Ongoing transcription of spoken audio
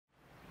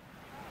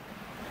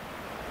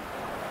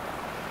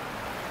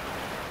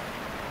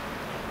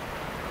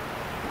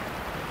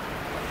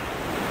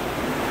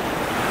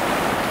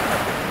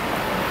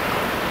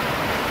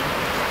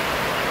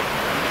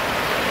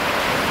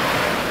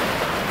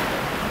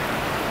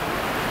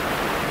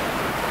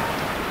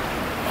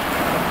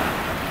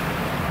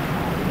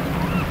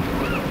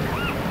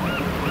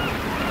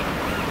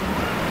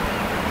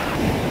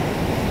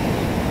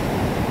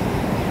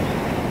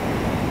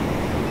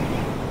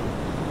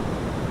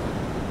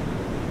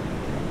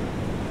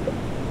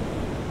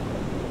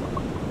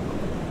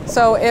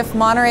So if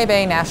Monterey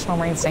Bay National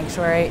Marine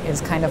Sanctuary is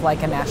kind of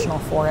like a national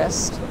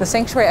forest, the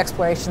Sanctuary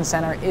Exploration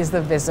Center is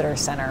the visitor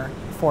center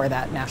for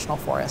that national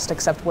forest,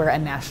 except we're a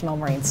national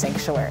marine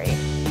sanctuary.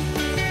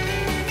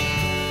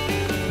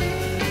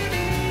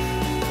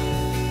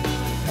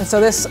 And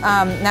so this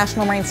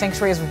National Marine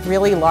Sanctuary is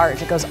really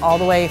large. It goes all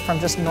the way from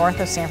just north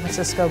of San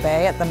Francisco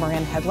Bay at the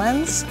Marin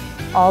Headlands,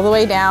 all the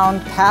way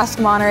down past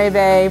Monterey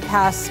Bay,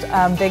 past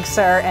Big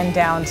Sur, and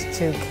down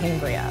to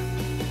Cambria.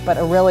 But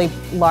a really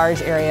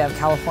large area of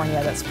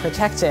California that's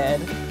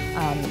protected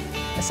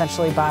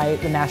essentially by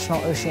the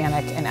National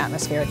Oceanic and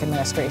Atmospheric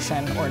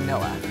Administration, or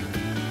NOAA.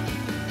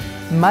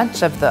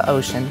 Much of the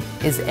ocean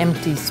is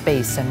empty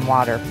space and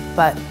water,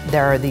 but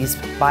there are these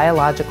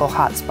biological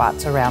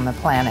hotspots around the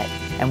planet,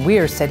 and we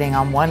are sitting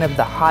on one of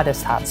the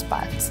hottest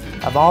hotspots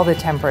of all the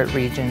temperate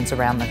regions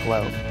around the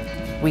globe.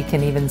 We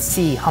can even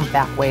see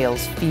humpback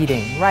whales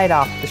feeding right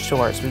off the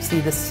shores. We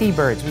see the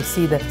seabirds, we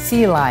see the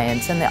sea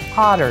lions and the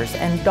otters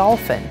and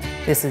dolphin.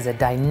 This is a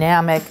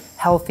dynamic,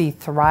 healthy,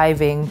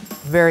 thriving,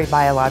 very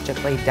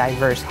biologically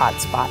diverse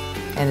hotspot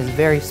and is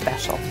very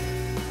special.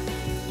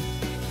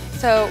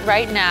 So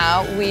right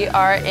now we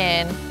are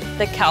in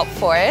the kelp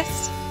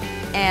forest,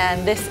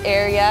 and this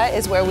area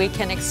is where we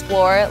can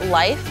explore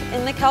life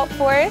in the kelp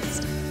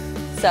forest.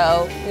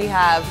 So we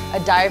have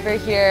a diver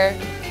here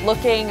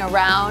looking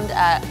around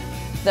at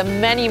the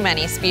many,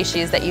 many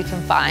species that you can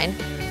find.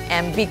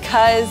 And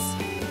because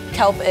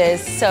kelp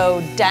is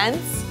so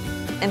dense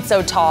and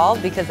so tall,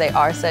 because they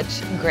are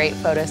such great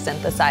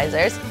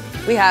photosynthesizers,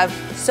 we have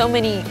so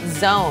many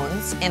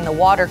zones in the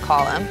water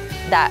column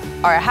that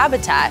are a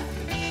habitat.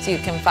 So you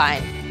can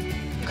find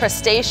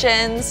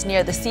crustaceans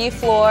near the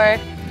seafloor,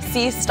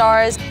 sea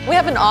stars. We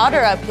have an otter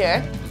up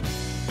here.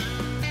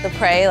 The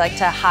prey like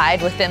to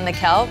hide within the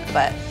kelp,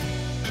 but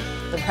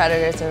the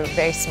predators are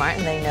very smart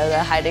and they know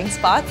the hiding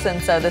spots,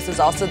 and so this is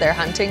also their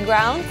hunting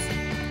grounds.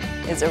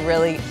 It's a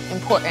really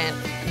important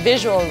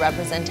visual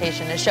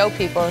representation to show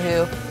people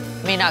who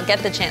may not get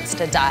the chance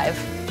to dive.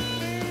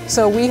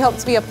 So we hope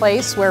to be a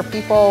place where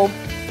people,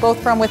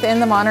 both from within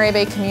the Monterey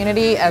Bay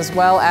community as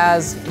well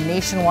as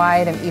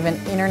nationwide and even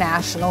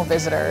international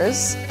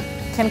visitors,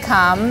 can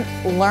come,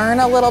 learn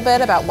a little bit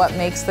about what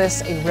makes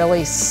this a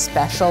really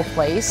special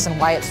place and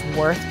why it's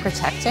worth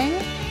protecting.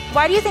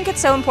 Why do you think it's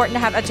so important to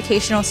have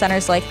educational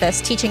centers like this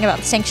teaching about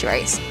the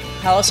sanctuaries?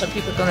 How else are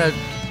people going to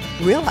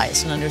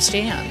realize and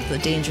understand the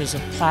dangers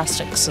of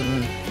plastics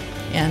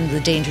and the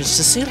dangers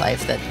to sea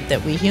life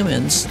that we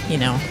humans,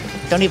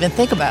 don't even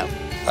think about?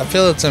 I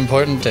feel it's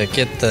important to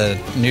get the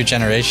new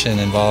generation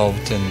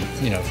involved in,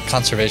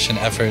 conservation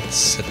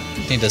efforts.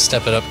 Need to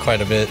step it up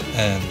quite a bit,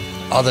 and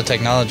all the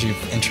technology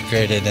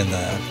integrated in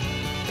the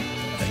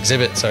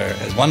exhibits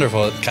is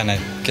wonderful. It kind of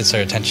gets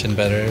their attention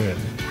better, and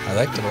I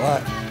liked it a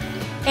lot.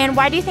 And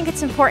why do you think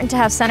it's important to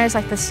have centers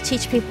like this to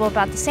teach people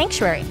about the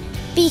sanctuary?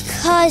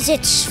 Because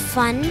it's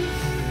fun.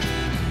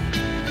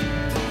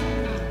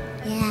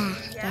 Yeah.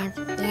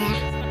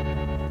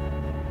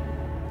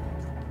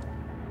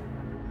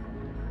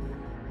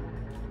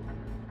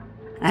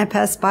 I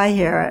passed by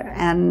here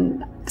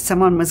and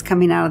someone was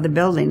coming out of the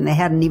building. They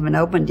hadn't even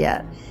opened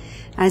yet.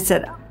 I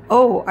said,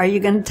 "Oh, are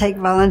you going to take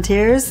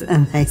volunteers?"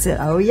 And they said,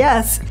 "Oh,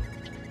 yes."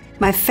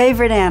 My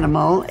favorite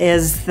animal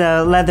is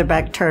the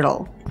leatherback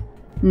turtle.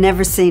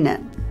 Never seen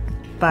it.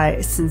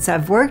 Since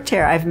I've worked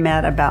here, I've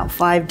met about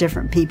 5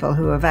 different people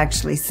who have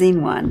actually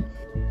seen one.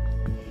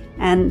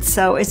 And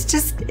so it's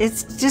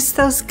just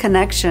those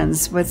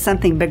connections with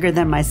something bigger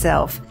than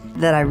myself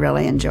that I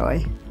really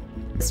enjoy.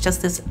 It's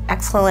just this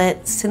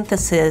excellent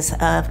synthesis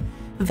of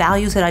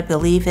values that I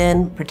believe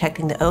in,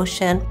 protecting the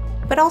ocean,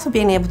 but also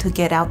being able to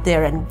get out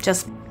there and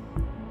just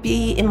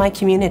be in my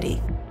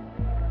community.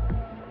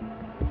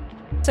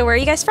 So where are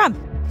you guys from?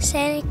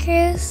 Santa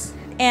Cruz.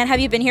 And have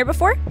you been here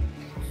before?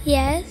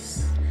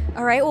 Yes.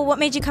 All right, well, what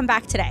made you come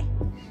back today?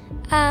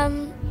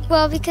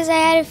 Well, because I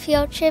had a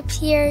field trip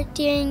here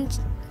during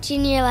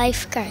junior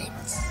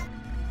lifeguards.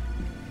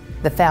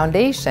 The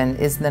foundation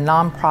is the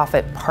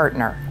nonprofit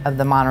partner of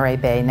the Monterey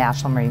Bay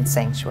National Marine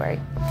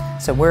Sanctuary.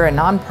 So we're a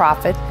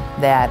nonprofit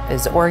that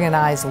is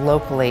organized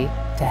locally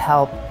to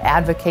help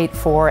advocate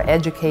for,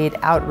 educate,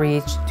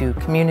 outreach, do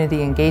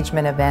community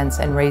engagement events,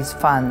 and raise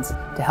funds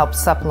to help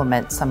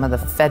supplement some of the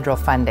federal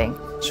funding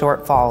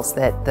shortfalls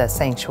that the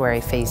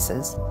sanctuary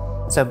faces.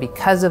 So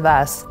because of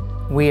us,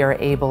 we are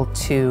able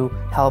to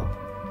help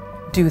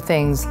do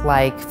things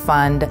like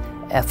fund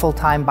a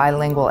full-time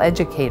bilingual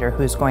educator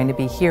who's going to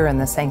be here in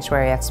the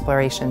Sanctuary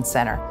Exploration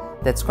Center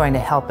that's going to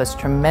help us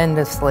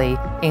tremendously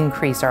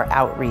increase our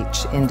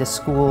outreach into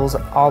schools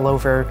all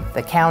over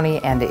the county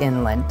and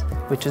inland,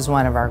 which is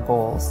one of our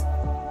goals.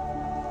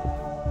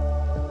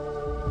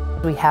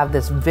 We have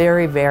this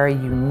very, very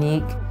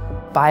unique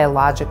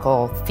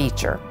biological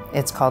feature.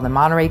 It's called the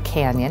Monterey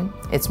Canyon.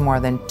 It's more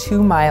than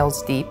 2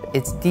 miles deep.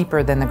 It's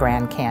deeper than the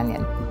Grand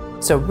Canyon.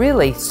 So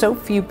really, so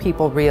few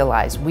people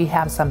realize we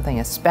have something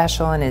as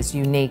special and as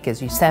unique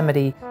as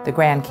Yosemite, the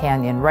Grand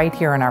Canyon, right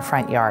here in our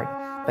front yard.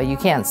 But you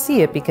can't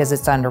see it because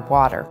it's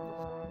underwater.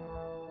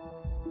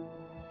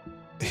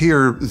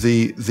 Here,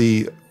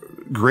 the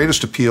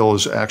greatest appeal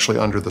is actually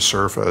under the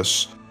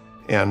surface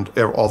and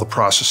all the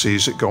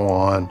processes that go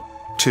on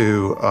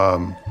to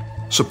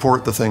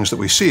support the things that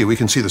we see. We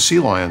can see the sea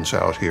lions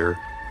out here,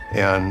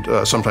 and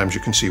sometimes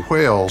you can see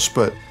whales,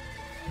 but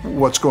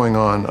what's going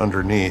on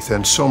underneath?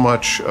 And so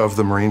much of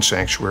the marine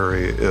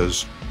sanctuary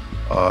is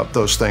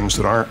those things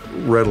that aren't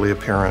readily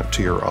apparent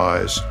to your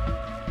eyes.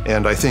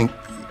 And I think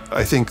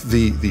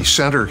the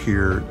center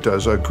here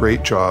does a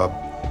great job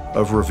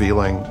of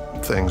revealing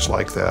things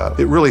like that.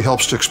 It really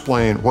helps to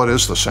explain what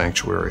is the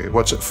sanctuary,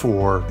 what's it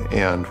for,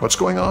 and what's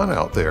going on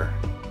out there.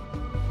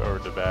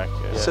 Forward to back.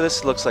 Yeah. So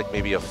this looks like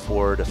maybe a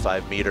 4 to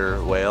 5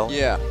 meter whale.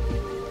 Yeah.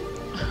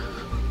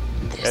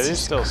 It is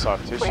still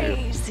soft tissue.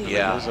 Crazy.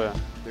 Yeah.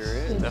 There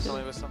is.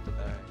 Definitely was something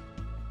there.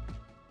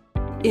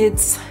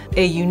 It's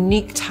a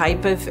unique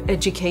type of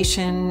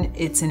education.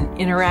 It's an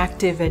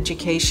interactive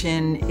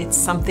education. It's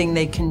something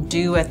they can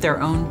do at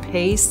their own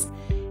pace.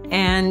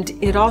 And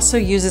it also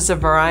uses a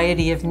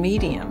variety of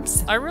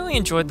mediums. I really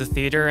enjoyed the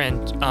theater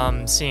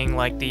and seeing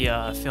like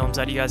the films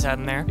that you guys had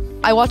in there.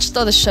 I watched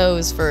all the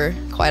shows for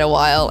quite a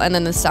while, and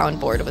then the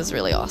soundboard was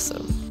really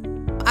awesome.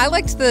 I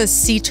liked the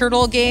sea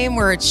turtle game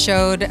where it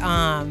showed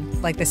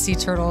like the sea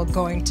turtle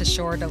going to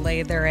shore to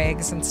lay their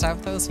eggs and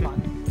stuff. That was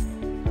fun.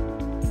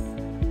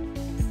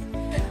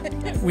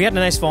 We had a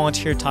nice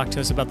volunteer talk to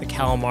us about the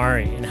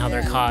calamari and how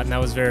they're caught, and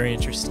that was very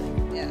interesting.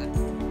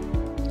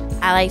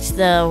 I liked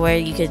the where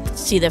you could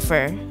see the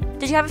fur.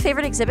 Did you have a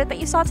favorite exhibit that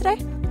you saw today?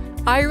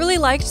 I really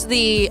liked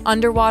the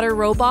underwater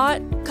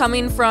robot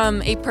coming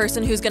from a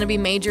person who's going to be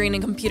majoring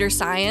in computer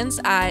science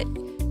at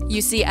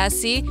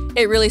UCSC.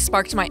 It really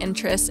sparked my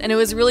interest, and it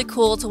was really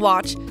cool to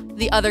watch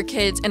the other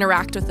kids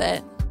interact with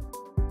it.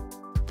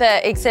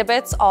 The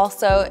exhibits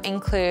also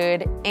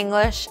include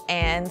English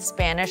and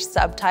Spanish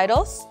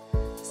subtitles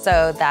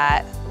so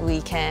that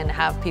we can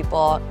have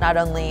people not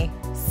only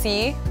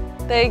see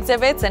the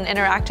exhibits and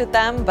interact with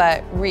them,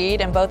 but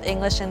read in both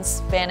English and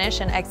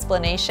Spanish an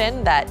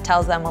explanation that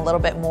tells them a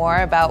little bit more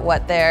about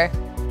what they're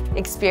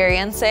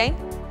experiencing.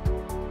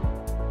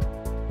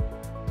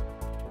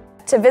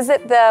 To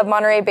visit the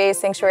Monterey Bay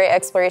Sanctuary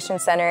Exploration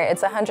Center,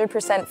 it's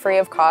 100% free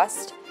of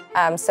cost.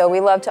 So we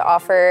love to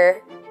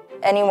offer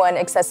anyone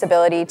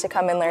accessibility to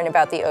come and learn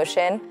about the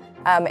ocean.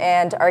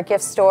 And our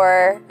gift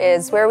store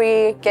is where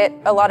we get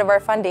a lot of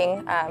our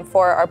funding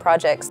for our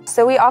projects.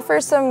 So we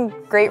offer some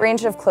great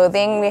range of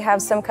clothing. We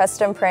have some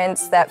custom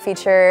prints that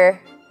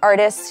feature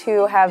artists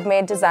who have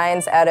made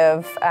designs out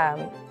of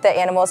the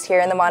animals here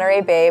in the Monterey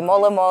Bay: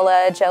 mola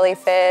mola,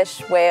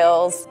 jellyfish,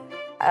 whales,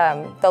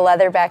 the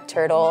leatherback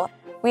turtle.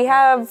 We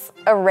have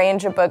a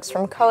range of books,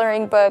 from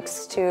coloring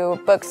books to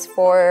books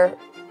for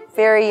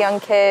very young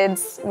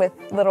kids with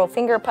little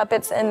finger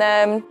puppets in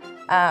them,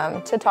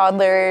 to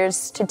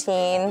toddlers, to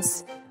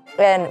teens,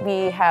 and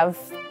we have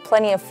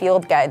plenty of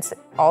field guides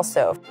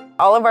also.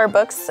 All of our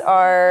books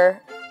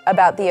are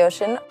about the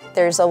ocean.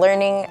 There's a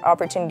learning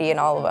opportunity in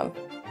all of them.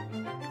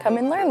 Come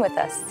and learn with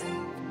us.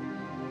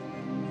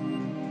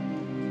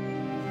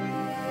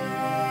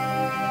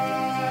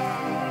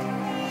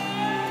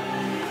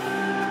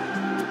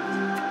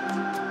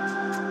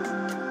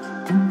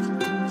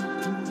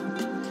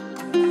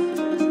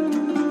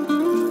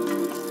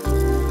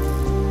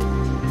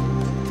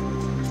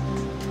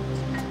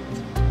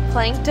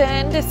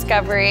 Plankton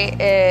discovery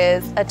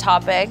is a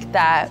topic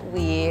that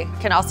we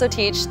can also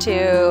teach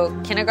to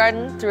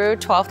kindergarten through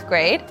 12th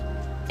grade,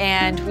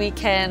 and we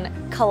can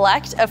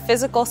collect a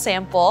physical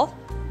sample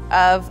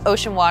of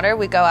ocean water.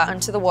 We go out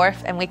onto the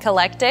wharf and we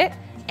collect it,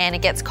 and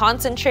it gets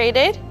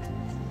concentrated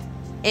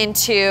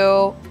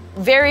into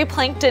very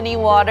planktony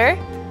water,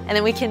 and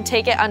then we can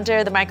take it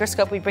under the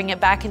microscope. We bring it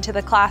back into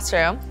the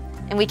classroom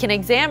and we can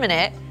examine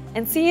it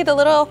and see the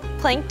little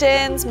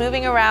planktons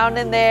moving around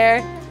in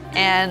there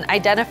and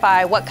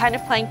identify what kind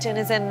of plankton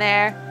is in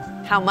there,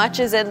 how much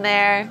is in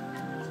there,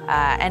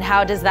 and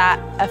how does that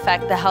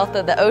affect the health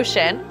of the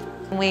ocean.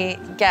 We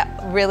get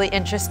really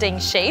interesting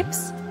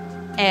shapes,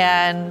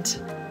 and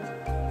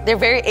they're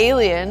very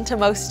alien to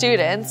most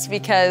students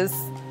because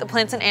the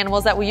plants and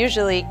animals that we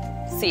usually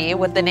see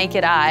with the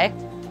naked eye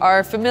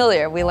are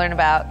familiar. We learn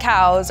about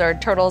cows or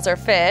turtles or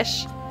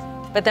fish,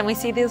 but then we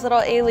see these little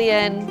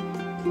alien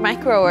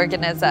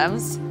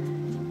microorganisms.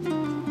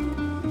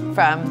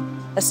 From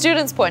a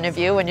student's point of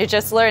view, when you're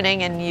just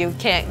learning and you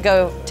can't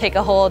go take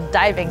a whole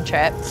diving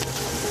trip,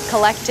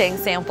 collecting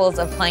samples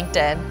of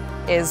plankton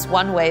is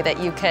one way that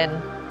you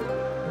can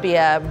be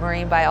a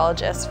marine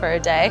biologist for a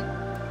day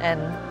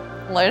and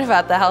learn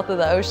about the health of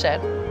the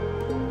ocean.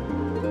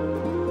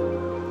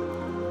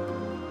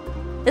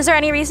 Is there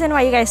any reason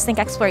why you guys think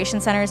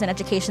exploration centers and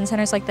education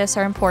centers like this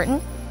are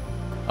important?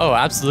 Oh,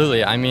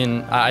 absolutely. I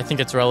mean, I think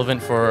it's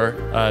relevant for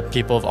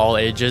people of all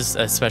ages,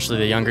 especially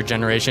the younger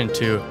generation,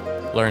 to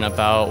learn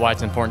about why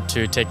it's important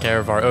to take care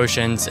of our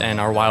oceans and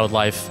our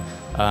wildlife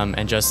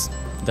and just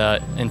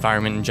the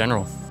environment in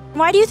general.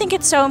 Why do you think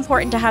it's so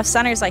important to have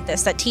centers like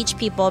this that teach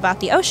people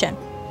about the ocean?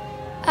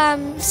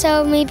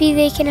 So maybe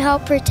they can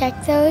help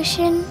protect the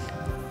ocean.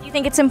 Do you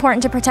think it's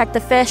important to protect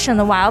the fish and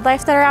the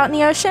wildlife that are out in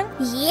the ocean?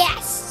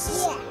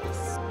 Yes.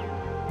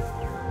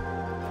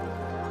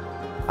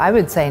 I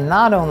would say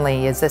not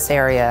only is this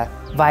area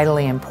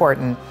vitally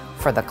important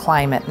for the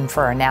climate and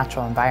for our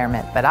natural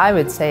environment, but I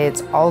would say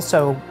it's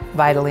also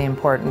vitally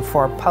important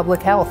for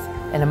public health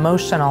and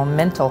emotional,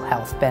 mental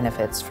health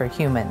benefits for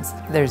humans.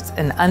 There's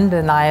an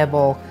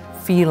undeniable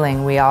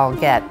feeling we all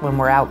get when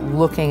we're out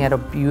looking at a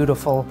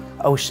beautiful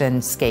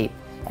oceanscape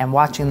and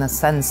watching the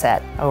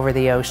sunset over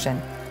the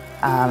ocean.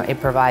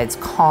 It provides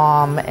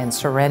calm and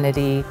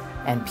serenity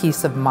and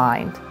peace of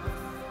mind.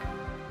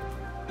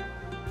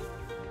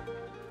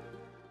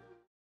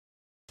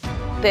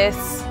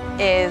 This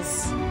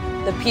is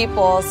the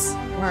People's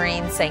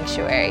Marine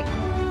Sanctuary.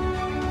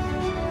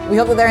 We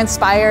hope that they're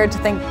inspired to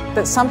think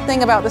that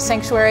something about the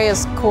sanctuary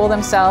is cool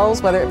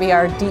themselves, whether it be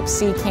our deep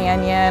sea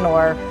canyon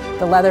or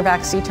the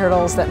leatherback sea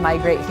turtles that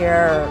migrate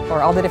here,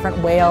 or all the different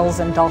whales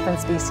and dolphin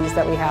species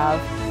that we have.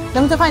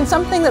 Them to find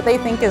something that they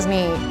think is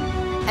neat,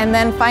 and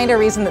then find a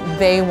reason that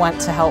they want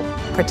to help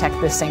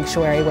protect this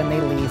sanctuary when they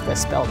leave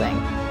this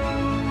building.